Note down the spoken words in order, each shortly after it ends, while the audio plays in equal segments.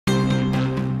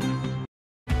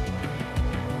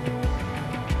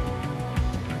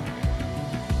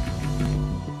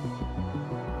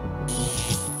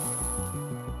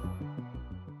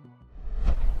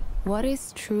What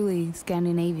is truly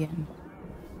Scandinavian?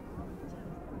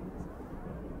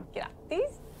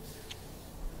 Grattis!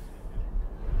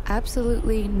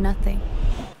 Absolutely nothing.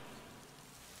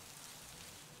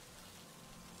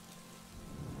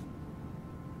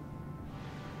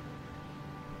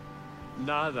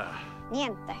 Nada.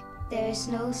 Niente. There is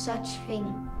no such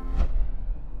thing.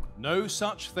 No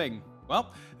such thing.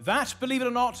 Well, that, believe it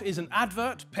or not, is an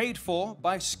advert paid for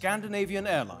by Scandinavian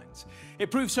Airlines.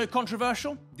 It proved so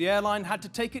controversial, the airline had to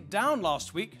take it down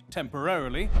last week,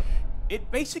 temporarily. It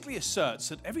basically asserts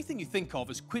that everything you think of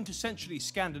as quintessentially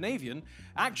Scandinavian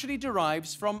actually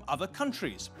derives from other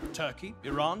countries: Turkey,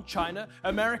 Iran, China,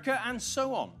 America, and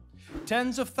so on.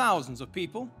 Tens of thousands of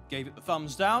people gave it the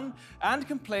thumbs down and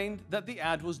complained that the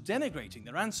ad was denigrating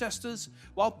their ancestors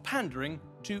while pandering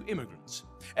to immigrants.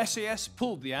 SAS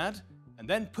pulled the ad and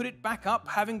then put it back up,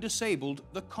 having disabled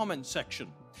the comment section.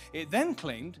 It then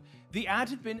claimed the ad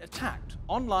had been attacked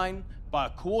online by a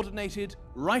coordinated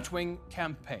right-wing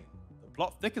campaign. The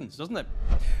plot thickens, doesn't it?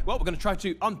 Well, we're going to try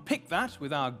to unpick that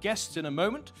with our guests in a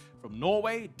moment from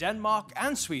Norway, Denmark,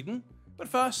 and Sweden. But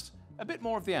first, a bit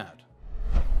more of the ad.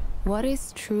 What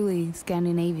is truly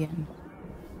Scandinavian?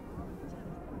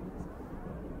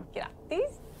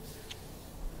 Grattis!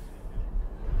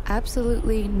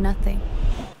 Absolutely nothing.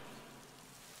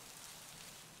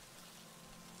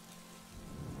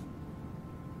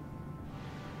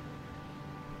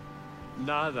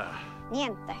 Nada.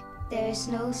 Niente. There is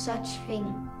no such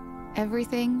thing.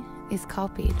 Everything is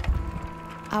copied.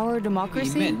 Our Vi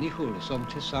democracy? människor som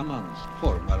tillsammans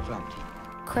formar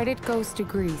framtiden. Credit goes to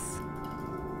Greece.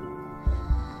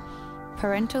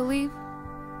 Parental leave?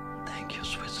 Thank you,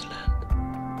 Switzerland.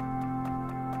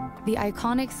 The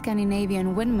iconic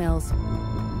Scandinavian windmills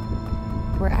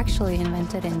were actually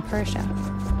invented in Persia.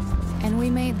 And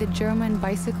we made the German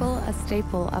bicycle a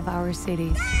staple of our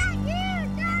cities.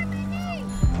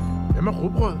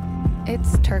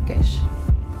 It's Turkish.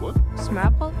 What?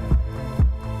 Smørbrød?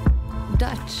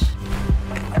 Dutch.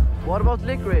 What about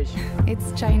licorice?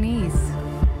 It's Chinese.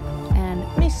 And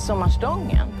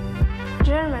Midsommarstången?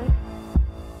 German.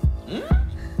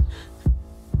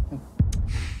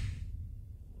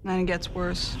 And it gets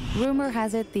worse. rumor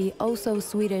has it the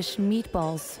oh-so-Swedish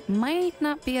meatballs might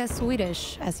not be as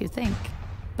Swedish as you think,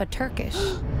 but Turkish.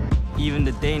 Even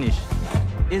the Danish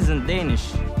isn't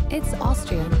Danish. It's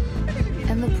Austrian.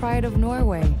 And the pride of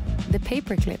Norway, the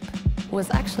paperclip, was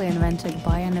actually invented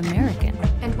by an American.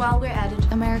 And while we're at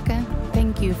it, America,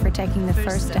 thank you for taking the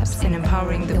first steps in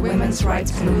empowering the women's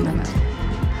rights movement.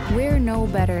 We're no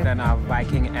better Than our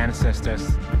Viking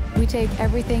ancestors. We take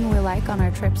everything we like on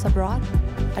our trips abroad,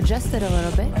 adjust it a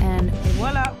little bit, and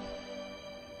Voila!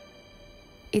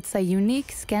 it's a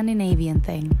unique Scandinavian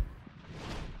thing.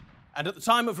 And at the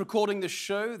time of recording this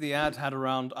show, the ad had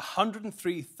around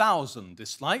 103,000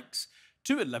 dislikes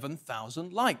to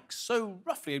 11,000 likes. So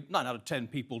roughly 9 out of 10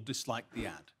 people disliked the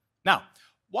ad. Now,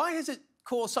 why has it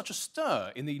caused such a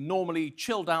stir in the normally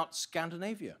chilled out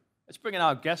Scandinavia? Let's bring in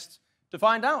our guests to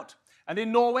find out. And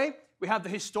in Norway, we have the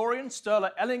historian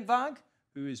ᚗᚗᚋᚗᚋᚗᚋ,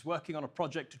 who is working on a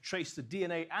project to trace the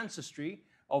DNA ancestry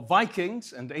of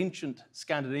Vikings and ancient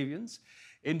Scandinavians.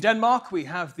 In Denmark, we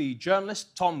have the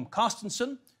journalist Tom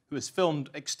Carstensen, who has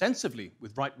filmed extensively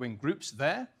with right-wing groups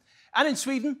there. And in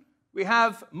Sweden, we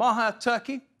have Maha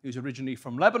Turki, who's originally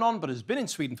from Lebanon, but has been in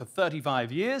Sweden for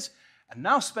 35 years, and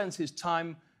now spends his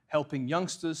time helping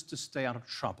youngsters to stay out of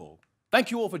trouble.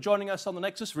 Thank you all for joining us on The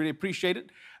Nexus, really appreciate it.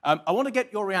 I want to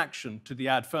get your reaction to the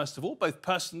ad, first of all, both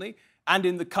personally and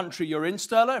in the country you're in.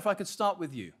 Sturla, if I could start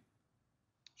with you.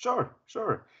 Sure.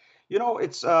 You know,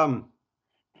 it's I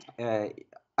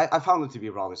found it to be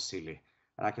rather silly,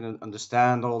 and I can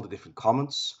understand all the different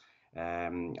comments.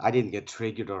 I didn't get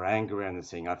triggered or angry or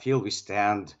anything. I feel we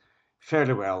stand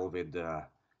fairly well with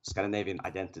Scandinavian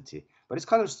identity, but it's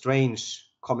kind of strange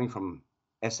coming from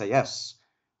SAS,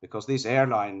 because this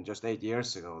airline just 8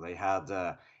 years ago, they had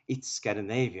 "It's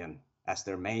Scandinavian" as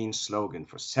their main slogan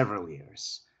for several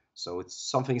years. So it's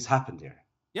something's happened here.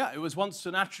 Yeah, it was once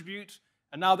an attribute,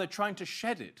 and now they're trying to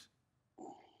shed it.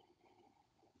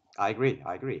 I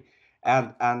agree.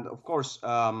 And of course,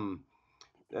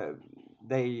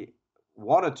 they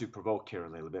wanted to provoke here a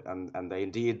little bit, and they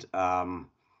indeed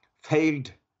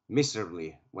failed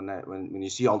miserably when you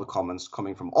see all the comments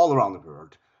coming from all around the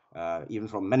world, even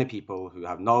from many people who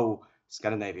have no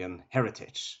Scandinavian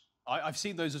heritage. I've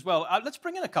seen those as well. Let's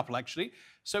bring in a couple, actually.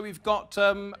 So we've got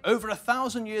over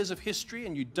 1,000 years of history,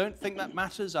 and you don't think that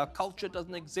matters? Our culture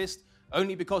doesn't exist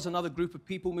only because another group of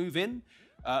people move in?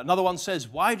 Another one says,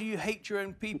 why do you hate your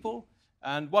own people?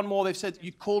 And one more, they've said,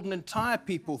 you called an entire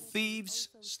people thieves.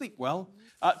 Sleep well.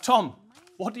 Tom,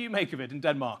 what do you make of it in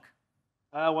Denmark?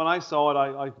 When I saw it,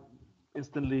 I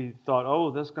instantly thought,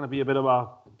 oh, there's going to be a bit of a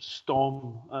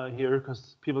storm here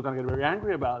because people are going to get very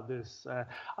angry about this.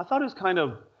 I thought it was kind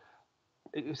of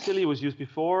silly. Was used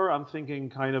before. I'm thinking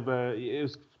kind of it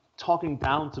was talking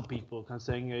down to people, kind of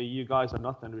saying you guys are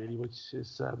nothing really, which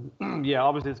is yeah,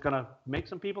 obviously it's going to make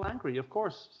some people angry, of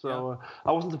course. So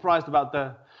I wasn't surprised about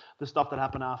the stuff that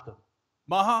happened after.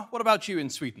 Maha, what about you in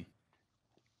Sweden?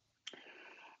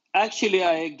 Actually,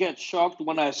 I get shocked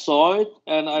when I saw it,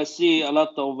 and I see a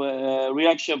lot of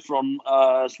reaction from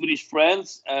Swedish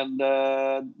friends, and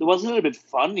it was a little bit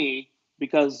funny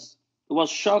because it was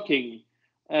shocking,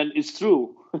 and it's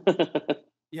true.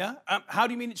 Yeah? How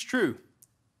do you mean it's true?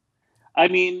 I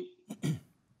mean,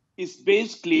 it's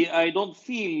basically, I don't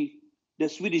feel the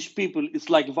Swedish people is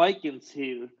like Vikings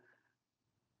here.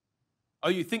 Oh,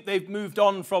 you think they've moved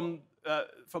on from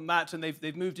that, and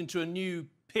they've moved into a new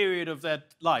period of their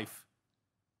life?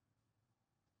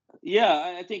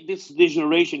 Yeah, I think this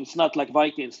generation is not like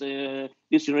Vikings.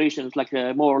 This generation is like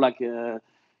more like you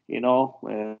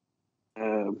know,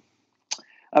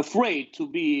 afraid to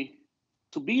be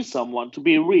someone, to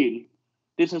be real.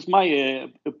 This is my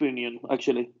opinion,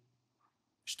 actually.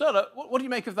 Sturla, what do you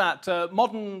make of that?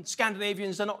 Modern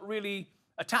Scandinavians are not really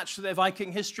attached to their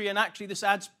Viking history, and actually this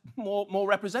ad's more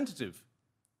representative.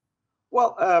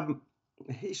 Well,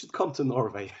 he should come to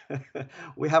Norway.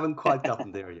 We haven't quite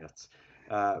gotten there yet.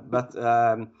 But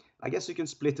I guess you can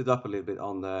split it up a little bit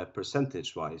on the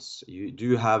percentage-wise. You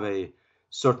do have a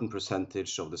certain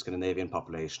percentage of the Scandinavian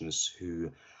populations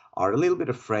who are a little bit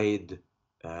afraid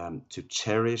to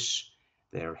cherish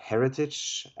their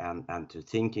heritage and to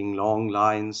thinking long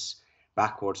lines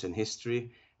backwards in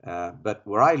history. But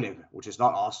where I live, which is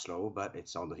not Oslo, but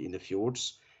it's in the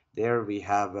fjords, there we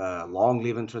have long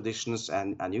living traditions,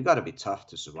 and you got to be tough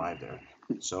to survive there.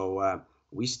 So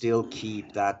we still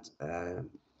keep that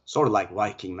sort of like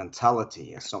Viking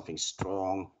mentality as something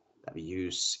strong that we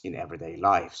use in everyday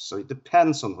life. So it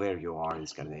depends on where you are in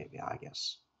Scandinavia, I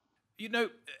guess. You know,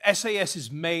 SAS's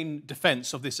main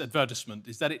defense of this advertisement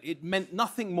is that it meant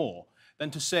nothing more than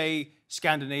to say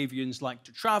Scandinavians like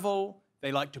to travel,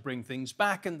 they like to bring things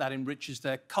back, and that enriches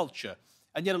their culture.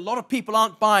 And yet a lot of people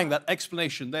aren't buying that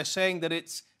explanation. They're saying that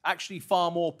it's actually far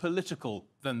more political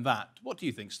than that. What do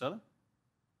you think, Sturla?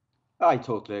 I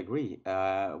totally agree.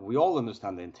 We all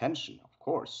understand the intention, of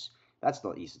course. That's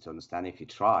not easy to understand if you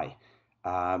try.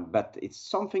 But it's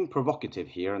something provocative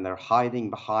here, and they're hiding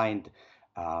behind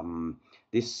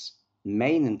this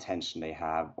main intention they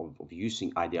have of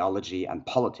using ideology and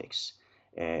politics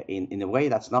in a way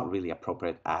that's not really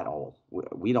appropriate at all.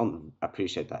 We don't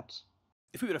appreciate that.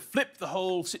 If we were to flip the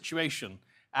whole situation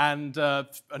and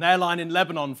an airline in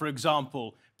Lebanon, for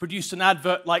example, produced an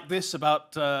advert like this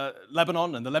about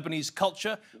Lebanon and the Lebanese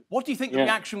culture, what do you think the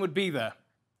reaction would be there?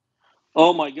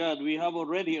 Oh my God, we have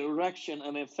already a reaction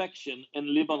and infection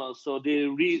in Lebanon, so they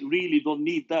really don't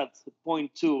need that.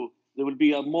 Point two, there will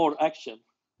be more action.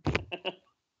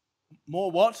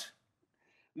 More what?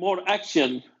 More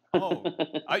action. Oh,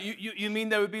 you mean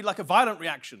there would be like a violent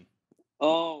reaction?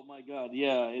 Oh my God,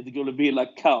 yeah, it's going to be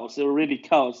like chaos. It's already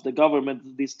chaos. The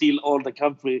government, they steal all the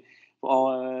country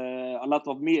for a lot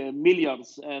of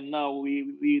millions, and now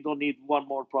we don't need one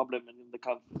more problem in the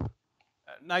country.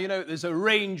 Now, you know, there's a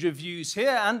range of views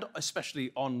here, and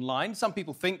especially online. Some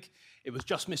people think it was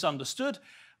just misunderstood.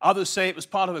 Others say it was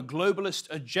part of a globalist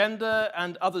agenda,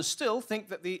 and others still think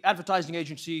that the advertising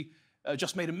agency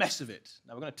just made a mess of it.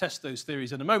 Now, we're going to test those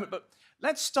theories in a moment, but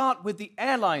let's start with the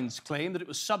airline's claim that it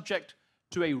was subject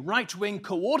to a right-wing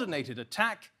coordinated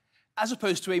attack, as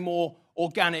opposed to a more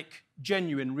organic,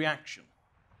 genuine reaction.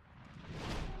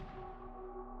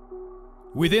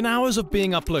 Within hours of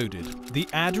being uploaded, the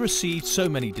ad received so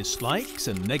many dislikes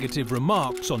and negative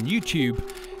remarks on YouTube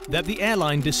that the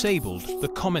airline disabled the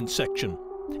comment section.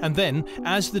 And then,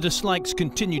 as the dislikes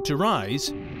continued to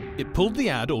rise, it pulled the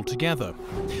ad altogether.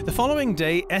 The following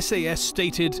day, SAS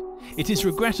stated, "It is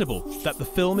regrettable that the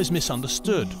film is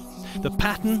misunderstood. The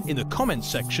pattern in the comments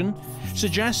section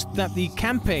suggests that the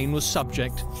campaign was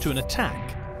subject to an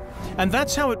attack." And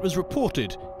that's how it was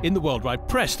reported in the worldwide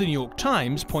press, the New York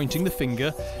Times pointing the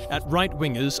finger at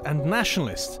right-wingers and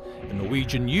nationalists. A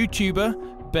Norwegian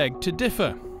YouTuber begged to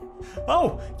differ.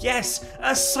 Oh, yes,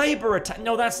 a cyber attack.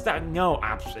 No, that's that. No,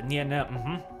 absolutely. Yeah,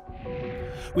 no.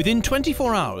 Within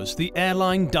 24 hours, the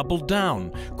airline doubled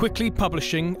down, quickly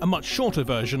publishing a much shorter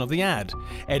version of the ad,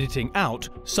 editing out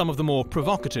some of the more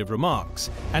provocative remarks,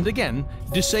 and again,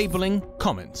 disabling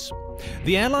comments.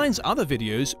 The airline's other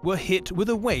videos were hit with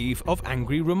a wave of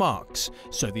angry remarks,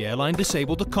 so the airline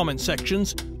disabled the comment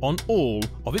sections on all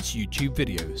of its YouTube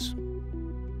videos.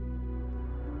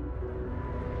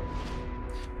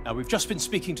 Now, we've just been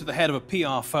speaking to the head of a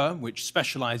PR firm which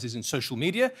specialises in social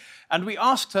media, and we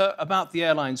asked her about the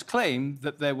airline's claim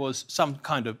that there was some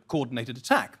kind of coordinated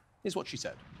attack. Here's what she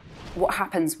said. What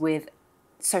happens with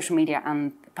social media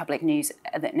and public news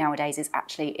that nowadays is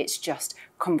actually it's just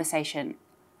conversation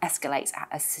escalates at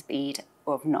a speed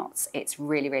of knots. It's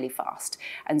really, really fast.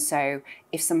 And so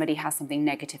if somebody has something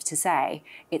negative to say,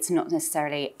 it's not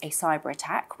necessarily a cyber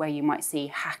attack where you might see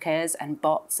hackers and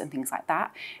bots and things like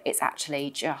that. It's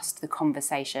actually just the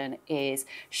conversation is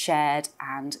shared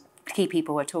and key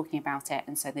people are talking about it,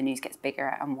 and so the news gets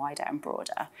bigger and wider and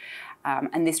broader.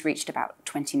 And this reached about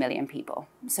 20 million people.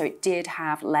 So it did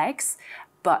have legs,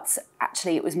 but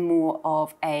actually it was more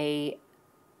of a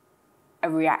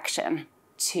reaction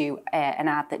to an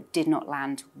ad that did not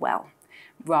land well,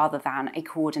 rather than a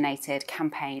coordinated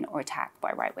campaign or attack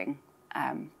by right-wing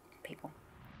people.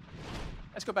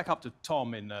 Let's go back up to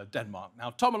Tom in Denmark. Now,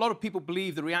 Tom, a lot of people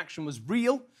believe the reaction was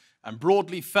real and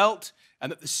broadly felt,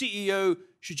 and that the CEO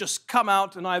should just come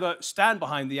out and either stand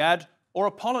behind the ad or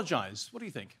apologise. What do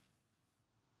you think?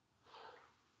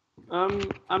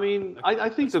 I mean, I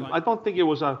don't think it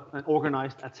was an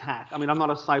organised attack. I mean, I'm not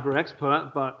a cyber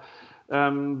expert, but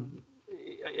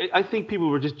I think people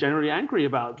were just generally angry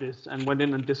about this and went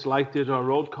in and disliked it or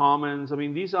wrote comments. I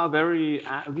mean, these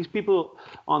people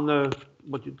on the,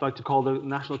 what you'd like to call the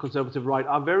National Conservative right,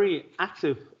 are very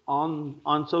active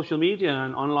on social media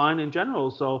and online in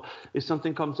general. So if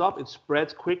something comes up, it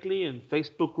spreads quickly in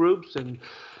Facebook groups and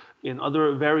in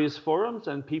other various forums,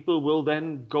 and people will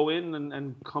then go in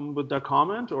and come with their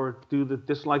comment or do the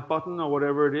dislike button or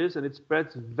whatever it is, and it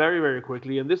spreads very, very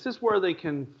quickly. And this is where they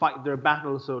can fight their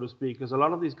battle, so to speak, because a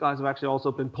lot of these guys have actually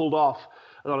also been pulled off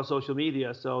a lot of social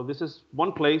media. So this is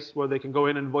one place where they can go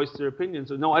in and voice their opinion.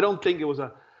 So no, I don't think it was an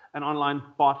online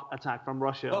bot attack from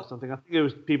Russia or something. I think it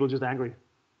was people just angry.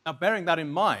 Now, bearing that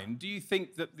in mind, do you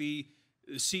think that the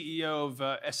CEO of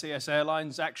SAS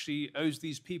Airlines actually owes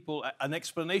these people an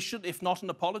explanation, if not an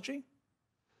apology?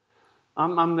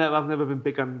 I've never been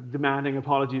big on demanding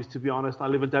apologies, to be honest. I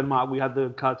live in Denmark. We had the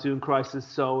cartoon crisis,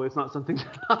 so it's not something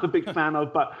I'm a big fan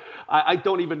of. But I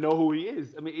don't even know who he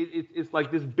is. I mean, it's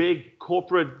like this big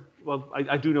corporate. Well,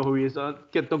 I do know who he is.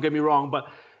 Don't get me wrong, but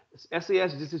SAS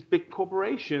is just this big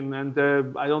corporation, and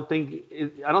I don't think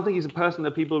he's a person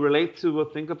that people relate to or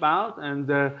think about.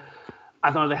 And I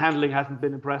don't know, the handling hasn't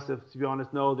been impressive, to be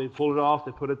honest. No, they pulled it off,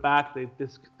 they put it back,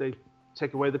 they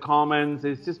take away the comments.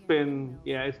 It's just been,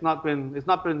 it's not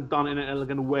been done in an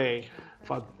elegant way.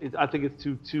 But I think it's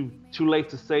too late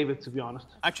to save it, to be honest.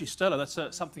 Actually, Stella, that's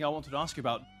something I wanted to ask you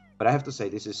about. But I have to say,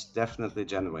 this is definitely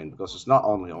genuine, because it's not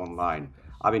only online.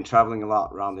 I've been traveling a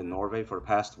lot around in Norway for the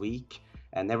past week,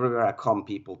 and everywhere I come,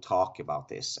 people talk about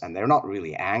this, and they're not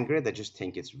really angry. They just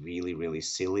think it's really, really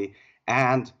silly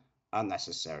and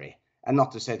unnecessary. And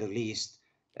not to say the least,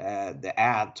 the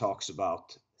ad talks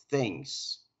about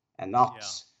things and not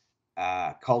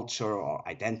culture or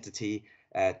identity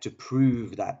to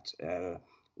prove that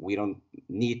we don't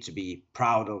need to be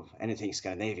proud of anything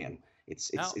Scandinavian.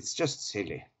 It's just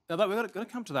silly. Now, we're going to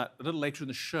come to that a little later in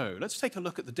the show. Let's take a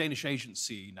look at the Danish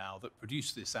agency now that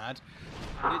produced this ad.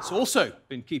 It's also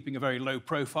been keeping a very low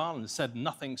profile and said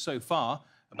nothing so far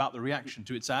about the reaction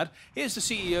to its ad. Here's the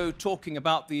CEO talking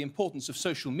about the importance of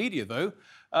social media, though,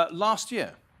 last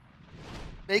year.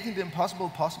 Making the impossible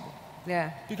possible.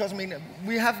 Yeah. Because, I mean,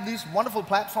 we have these wonderful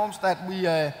platforms that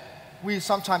we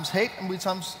sometimes hate, and we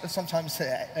sometimes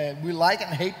we like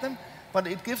and hate them, but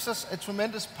it gives us a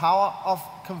tremendous power of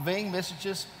conveying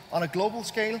messages on a global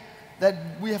scale that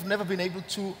we have never been able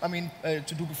to,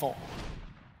 to do before.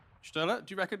 Sturla,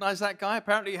 do you recognize that guy?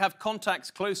 Apparently you have contacts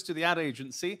close to the ad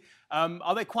agency.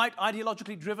 Are they quite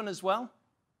ideologically driven as well?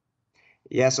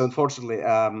 Yes, unfortunately.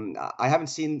 I haven't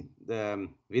seen the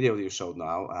video you showed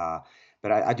now,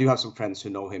 but I do have some friends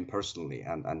who know him personally,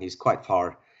 and he's quite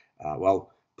far,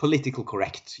 political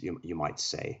correct, you might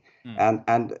say.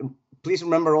 And please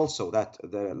remember also that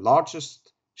the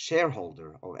largest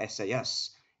shareholder of SAS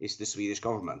is the Swedish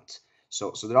government.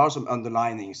 So there are some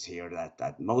underlinings here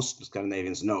that most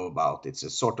Scandinavians know about. It's a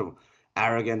sort of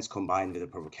arrogance combined with a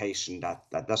provocation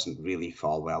that doesn't really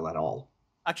fall well at all.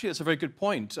 Actually, that's a very good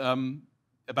point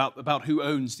about who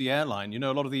owns the airline. You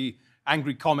know, a lot of the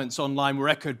angry comments online were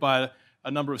echoed by a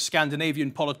number of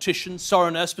Scandinavian politicians.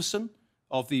 Søren Espersen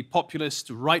of the populist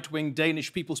right-wing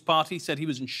Danish People's Party said he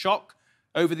was in shock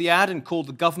over the ad and called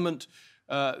the government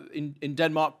in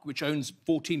Denmark, which owns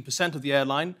 14% of the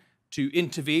airline, to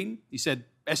intervene. He said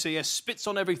SAS spits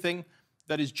on everything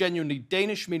that is genuinely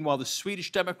Danish. Meanwhile, the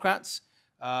Swedish Democrats,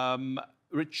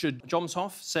 Richard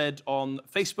Jomshof, said on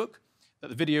Facebook that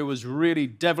the video was really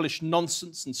devilish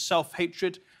nonsense and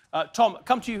self-hatred. Tom,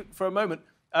 come to you for a moment.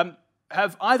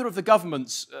 Have either of the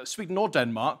governments, Sweden or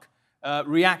Denmark,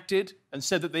 reacted and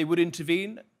said that they would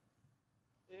intervene?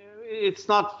 It's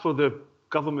not for the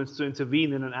governments to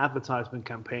intervene in an advertisement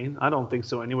campaign. I don't think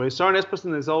so anyway. Søren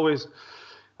Espersen is always,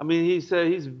 I mean, it's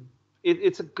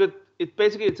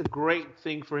a great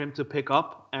thing for him to pick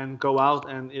up and go out,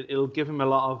 and it'll give him a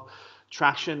lot of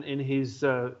traction in his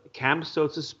camp, so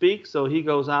to speak. So he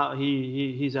goes out,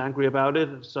 he's angry about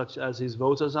it, such as his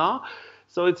voters are.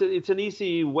 So it's an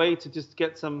easy way to just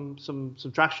get some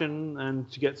traction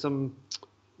and to get some,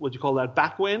 what do you call that,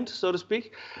 backwind, so to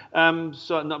speak. I mean,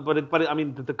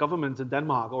 the governments in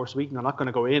Denmark or Sweden are not going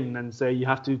to go in and say you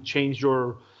have to change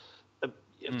your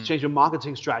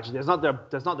marketing strategy. That's not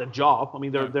their job. I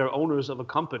mean, they're owners of a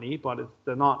company, but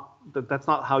that's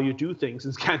not how you do things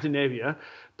in Scandinavia.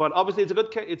 But obviously,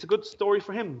 it's a good story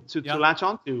for him to latch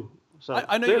onto. So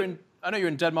I know you're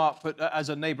in Denmark, but as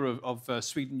a neighbour of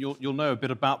Sweden, you'll know a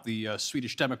bit about the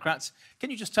Swedish Democrats.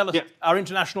 Can you just tell us, our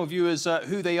international viewers,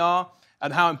 who they are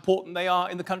and how important they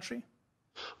are in the country?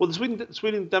 Well, the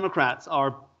Sweden Democrats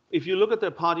are, if you look at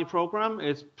their party program,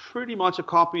 it's pretty much a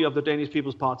copy of the Danish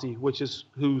People's Party, which is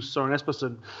who Søren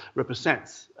Espersen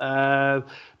represents.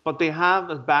 But they have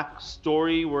a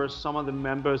backstory where some of the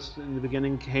members in the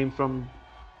beginning came from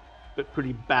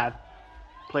pretty bad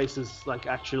places, like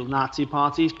actual Nazi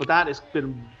parties, but that has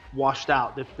been washed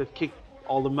out. They've kicked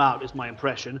all them out, is my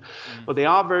impression. But they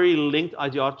are very linked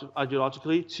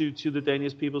ideologically to the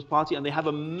Danish People's Party, and they have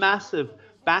a massive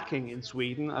backing in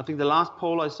Sweden. I think the last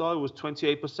poll I saw was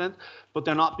 28%, but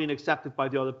they're not being accepted by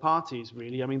the other parties,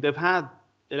 really. I mean, they've had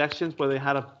elections where they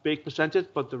had a big percentage,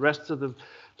 but the rest of the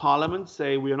parliament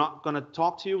say, we're not going to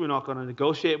talk to you, we're not going to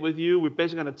negotiate with you, we're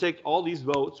basically going to take all these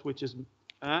votes, which is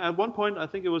at one point, I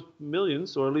think it was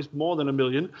millions, or at least more than 1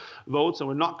 million votes, and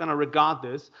we're not going to regard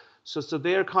this. So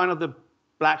they're kind of the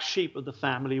black sheep of the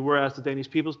family, whereas the Danish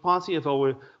People's Party have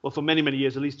for many, many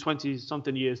years, at least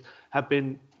 20-something years, have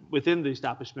been within the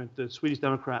establishment. The Swedish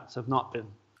Democrats have not been.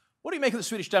 What do you make of the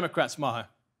Swedish Democrats, Maha?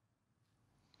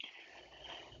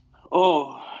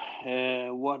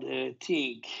 What I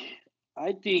think?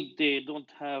 I think they don't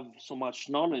have so much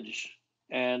knowledge,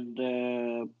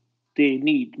 and they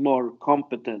need more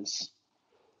competence.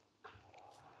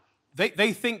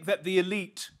 They think that the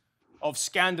elite of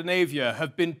Scandinavia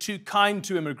have been too kind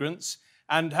to immigrants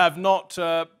and have not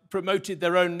promoted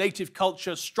their own native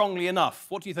culture strongly enough.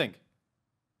 What do you think?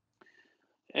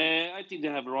 I think they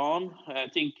have wrong. I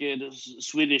think the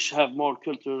Swedish have more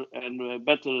culture and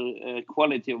better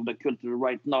quality of the culture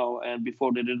right now, and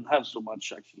before they didn't have so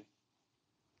much, actually.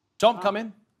 Tom, come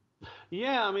in.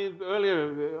 Yeah, I mean,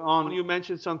 earlier on you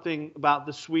mentioned something about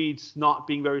the Swedes not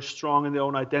being very strong in their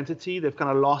own identity. They've kind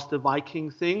of lost the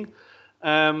Viking thing.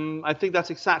 I think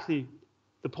that's exactly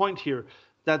the point here,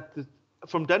 that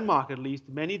from Denmark at least,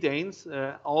 many Danes,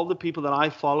 all the people that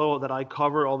I follow, that I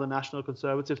cover, all the national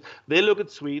conservatives, they look at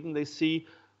Sweden, they see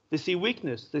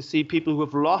weakness. They see people who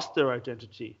have lost their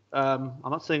identity. I'm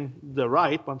not saying they're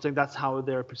right, but I'm saying that's how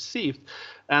they're perceived.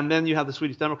 And then you have the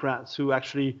Swedish Democrats who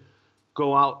actually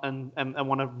go out and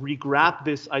want to re-grab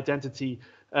this identity.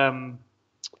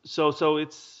 So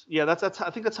it's, I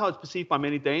think that's how it's perceived by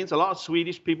many Danes. A lot of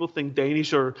Swedish people think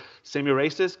Danish are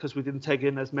semi-racist because we didn't take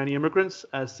in as many immigrants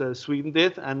as Sweden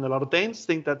did, and a lot of Danes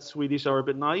think that Swedish are a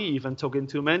bit naive and took in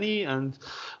too many, and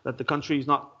that the country is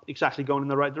not exactly going in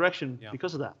the right direction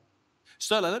because of that.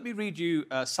 Sturla, let me read you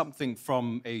something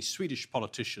from a Swedish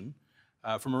politician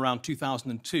from around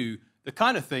 2002, the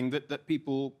kind of thing that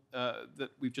people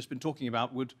that we've just been talking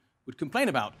about would complain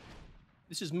about.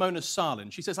 This is Mona Sahlin.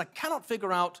 She says, I cannot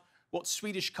figure out what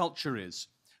Swedish culture is.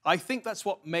 I think that's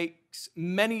what makes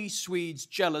many Swedes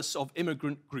jealous of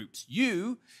immigrant groups.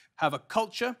 You have a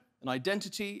culture, an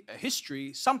identity, a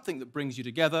history, something that brings you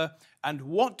together. And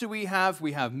what do we have?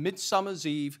 We have Midsummer's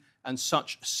Eve and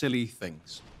such silly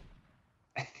things.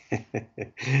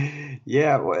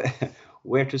 Yeah,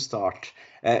 where to start?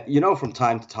 From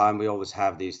time to time, we always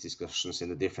have these discussions in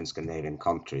the different Scandinavian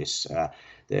countries.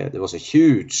 There was a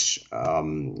huge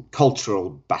cultural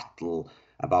battle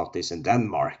about this in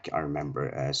Denmark, I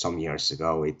remember, some years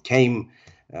ago. It came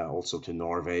also to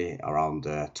Norway around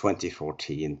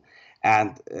 2014.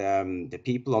 And the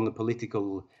people on the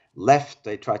political left,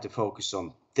 they try to focus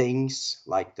on things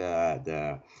like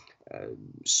the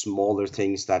smaller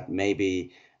things that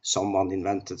maybe someone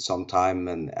invented sometime,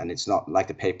 and it's not like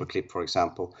the paperclip, for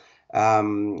example,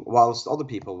 whilst other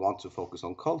people want to focus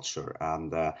on culture.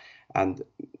 And at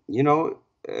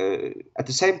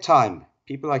the same time,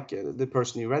 people like the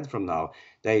person you read from now,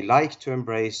 they like to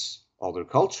embrace other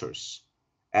cultures.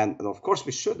 And of course,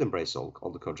 we should embrace all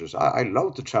the cultures. I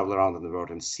love to travel around in the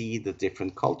world and see the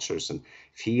different cultures and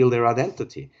feel their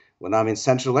identity. When I'm in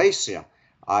Central Asia,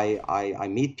 I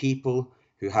meet people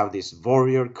who have this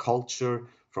warrior culture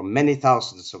from many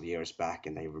thousands of years back,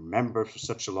 and they remember for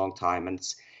such a long time. And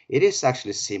it is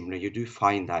actually similar. You do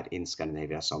find that in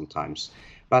Scandinavia sometimes.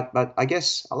 But I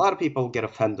guess a lot of people get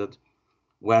offended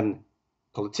when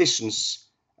politicians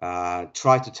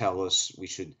try to tell us we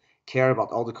should care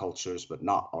about all the cultures, but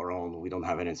not our own. We don't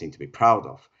have anything to be proud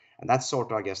of. And that's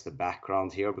sort of, I guess, the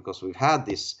background here, because we've had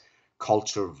this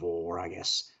culture war, I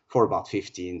guess, for about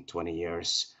 15, 20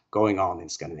 years going on in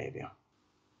Scandinavia.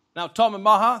 Now, Tom and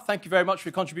Maha, thank you very much for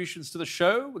your contributions to the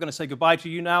show. We're going to say goodbye to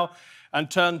you now and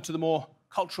turn to the more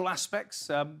cultural aspects.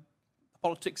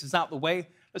 Politics is out the way.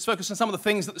 Let's focus on some of the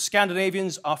things that the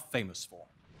Scandinavians are famous for.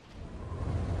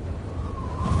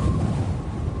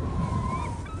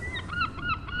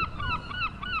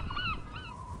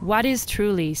 What is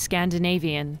truly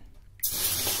Scandinavian?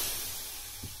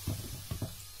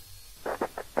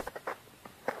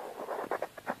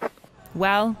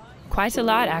 Well, quite a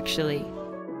lot, actually.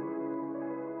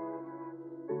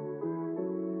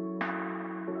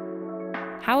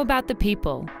 How about the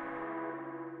people?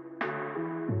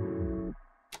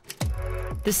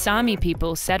 The Sami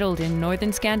people settled in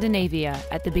northern Scandinavia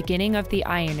at the beginning of the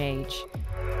Iron Age,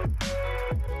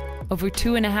 over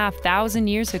 2,500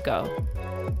 years ago.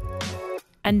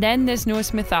 And then there's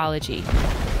Norse mythology,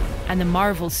 and the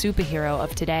Marvel superhero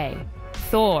of today,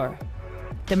 Thor.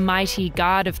 The mighty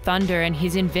god of thunder and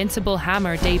his invincible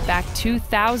hammer date back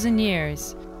 2,000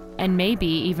 years, and maybe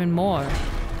even more.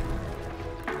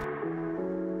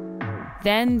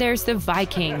 Then there's the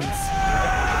Vikings,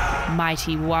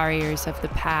 mighty warriors of the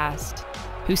past,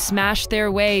 who smashed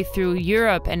their way through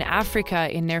Europe and Africa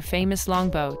in their famous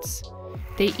longboats.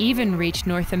 They even reached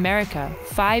North America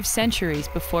 5 centuries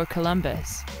before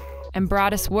Columbus, and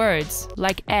brought us words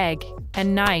like egg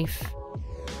and knife.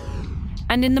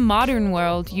 And in the modern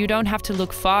world, you don't have to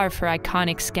look far for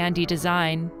iconic Scandi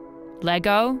design.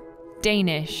 Lego,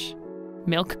 Danish.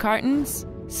 Milk cartons,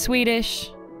 Swedish.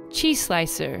 Cheese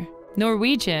slicer,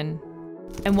 Norwegian.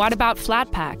 And what about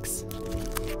flat packs?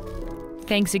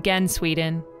 Thanks again,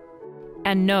 Sweden.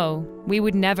 And no, we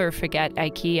would never forget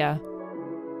IKEA.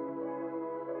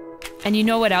 And you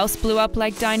know what else blew up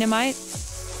like dynamite?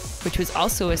 Which was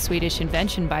also a Swedish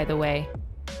invention, by the way.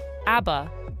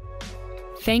 ABBA.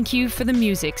 Thank you for the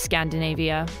music,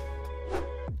 Scandinavia.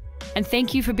 And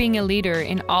thank you for being a leader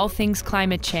in all things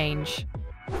climate change.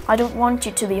 I don't want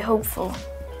you to be hopeful.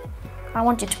 I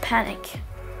want you to panic.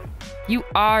 You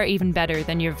are even better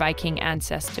than your Viking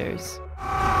ancestors.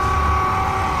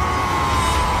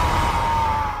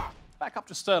 Back up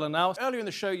to Sturla now. Earlier in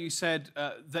the show, you said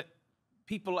that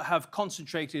people have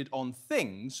concentrated on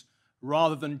things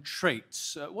rather than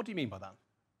traits. What do you mean by that?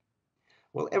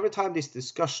 Well, every time this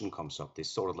discussion comes up,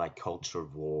 this sort of like culture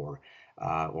war,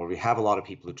 where we have a lot of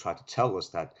people who try to tell us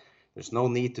that there's no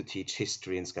need to teach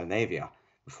history in Scandinavia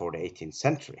before the 18th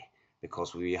century,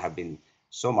 because we have been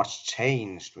so much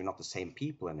changed. We're not the same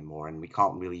people anymore, and we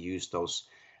can't really use those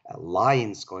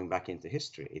lines going back into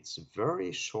history. It's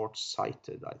very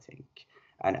short-sighted, I think.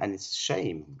 And it's a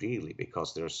shame, really,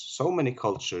 because there's so many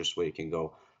cultures where you can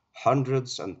go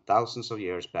hundreds and thousands of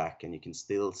years back and you can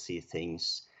still see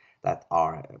things that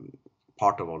are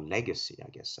part of our legacy, I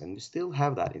guess. And we still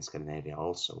have that in Scandinavia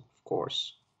also, of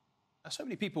course. So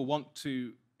many people want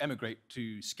to emigrate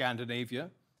to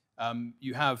Scandinavia.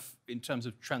 You have, in terms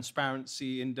of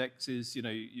transparency indexes, you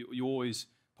know, you always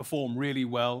perform really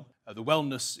well. The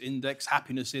wellness index,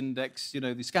 happiness index, you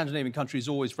know, the Scandinavian countries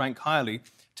always rank highly.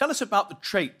 Tell us about the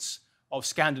traits of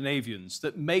Scandinavians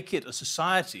that make it a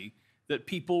society that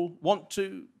people want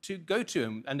to go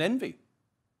to and envy.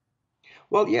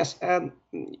 Well, yes, and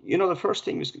you know, the first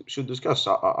thing we should discuss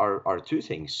are two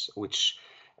things, which,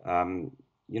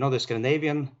 you know, the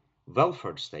Scandinavian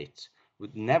welfare state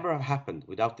would never have happened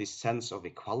without this sense of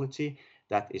equality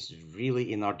that is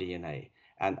really in our DNA.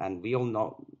 And we all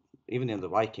know, even in the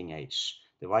Viking Age,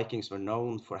 the Vikings were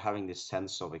known for having this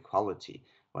sense of equality.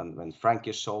 When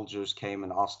Frankish soldiers came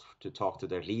and asked to talk to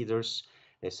their leaders,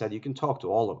 they said, you can talk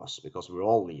to all of us because we're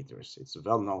all leaders. It's a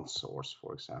well-known source,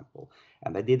 for example.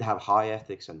 And they did have high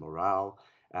ethics and morale.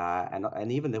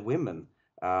 And even the women,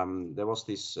 there was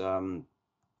this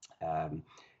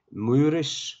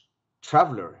Moorish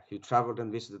traveler who traveled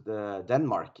and visited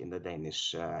Denmark in the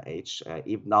Danish age.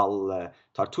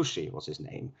 ᚗᚗᚗᚗᚗ was his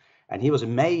name. And he was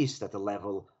amazed at the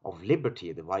level of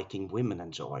liberty the Viking women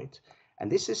enjoyed.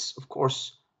 And this is, of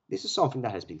course, this is something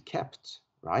that has been kept,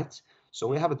 right? So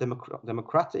we have a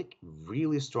democratic,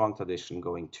 really strong tradition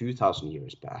going 2,000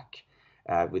 years back.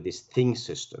 with this thing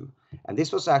system. And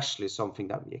this was actually something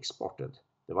that we exported.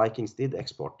 The Vikings did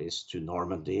export this to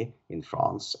Normandy in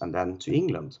France and then to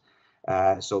England.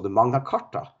 So the Magna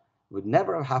Carta would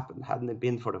never have happened hadn't it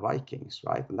been for the Vikings,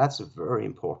 right? And that's a very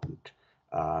important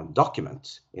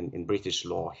document in British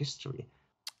law history.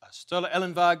 Sturla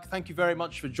Ellenvåg, thank you very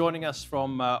much for joining us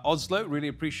from Oslo. Really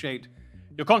appreciate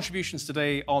your contributions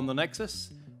today on the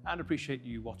Nexus, and appreciate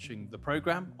you watching the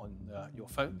program on your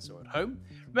phones or at home.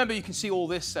 Remember, you can see all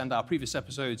this and our previous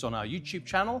episodes on our YouTube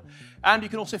channel, and you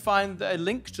can also find a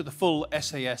link to the full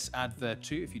SAS ad there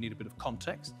too if you need a bit of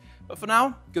context. But for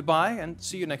now, goodbye and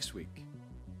see you next week.